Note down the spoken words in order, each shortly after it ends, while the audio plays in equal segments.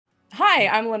Hi,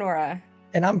 I'm Lenora.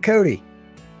 And I'm Cody.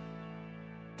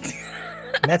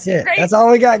 And that's it. Great. That's all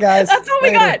we got, guys. That's all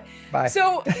we got. Bye.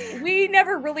 So we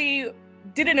never really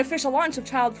did an official launch of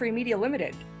Childfree Media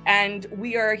Limited, and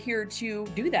we are here to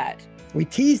do that. We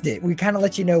teased it. We kind of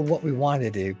let you know what we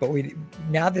wanted to do, but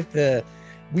now that the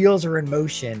wheels are in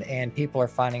motion and people are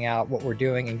finding out what we're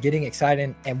doing and getting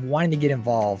excited and wanting to get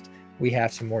involved, we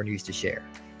have some more news to share.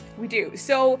 We do.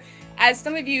 So as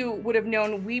some of you would have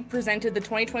known, we presented the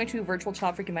 2022 Virtual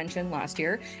Childfree Convention last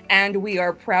year, and we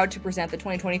are proud to present the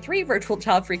 2023 Virtual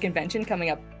Childfree Convention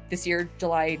coming up this year,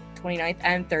 July 29th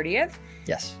and 30th.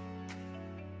 Yes.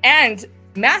 And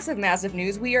massive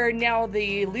news, we are now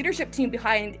the leadership team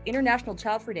behind International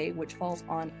Childfree Day, which falls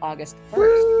on August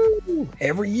 1st. Woo!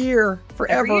 Every year,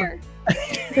 forever. Every year.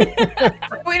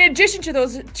 In addition to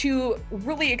those two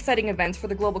really exciting events for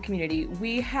the global community,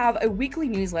 we have a weekly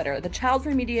newsletter. The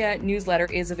Childfree Media newsletter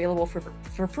is available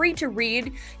for free to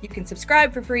read. You can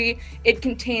subscribe for free. It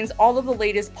contains all of the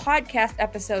latest podcast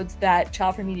episodes that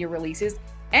Childfree Media releases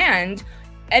and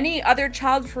any other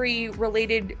child-free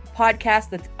related podcast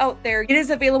that's out there. It is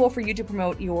available for you to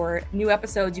promote your new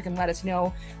episodes. You can let us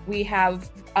know. We have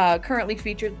currently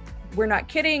featured We're Not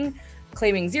Kidding,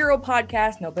 Claiming Zero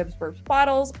podcast, No Bibs, Burps,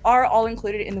 Bottles are all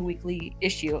included in the weekly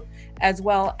issue, as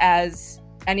well as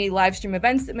any live stream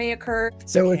events that may occur.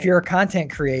 So if you're a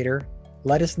content creator,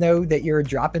 let us know that you're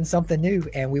dropping something new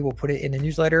and we will put it in the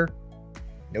newsletter.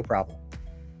 No problem.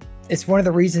 It's one of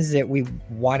the reasons that we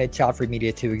wanted Childfree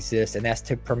Media to exist, and that's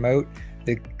to promote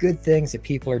the good things that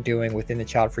people are doing within the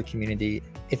Childfree community.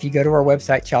 If you go to our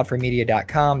website,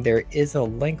 childfreemedia.com, there is a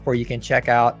link where you can check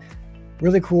out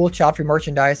really cool Childfree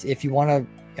merchandise. If you want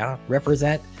to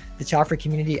represent the Childfree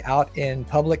community out in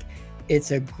public,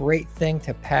 it's a great thing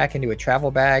to pack into a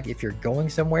travel bag. If you're going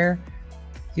somewhere,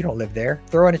 you don't live there,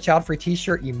 throw in a Childfree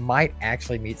t-shirt, you might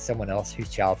actually meet someone else who's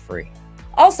child-free.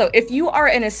 Also, if you are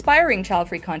an aspiring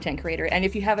child-free content creator, and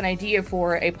if you have an idea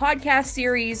for a podcast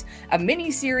series, a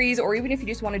mini series, or even if you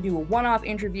just want to do a one-off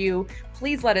interview,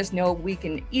 please let us know. We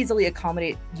can easily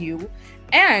accommodate you.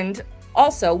 And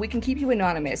also, we can keep you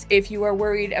anonymous. If you are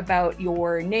worried about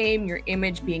your name, your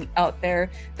image being out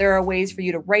there, there are ways for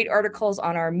you to write articles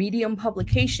on our Medium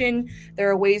publication. There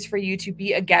are ways for you to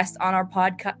be a guest on our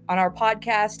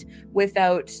podcast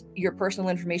without your personal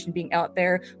information being out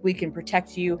there. We can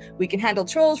protect you. We can handle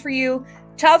trolls for you.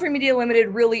 Childfree Media Limited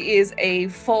really is a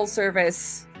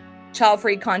full-service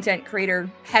child-free content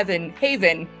creator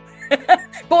haven.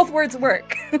 Both words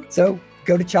work. So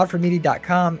go to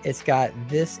childfreemedia.com. It's got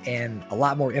this and a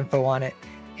lot more info on it,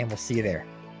 and we'll see you there.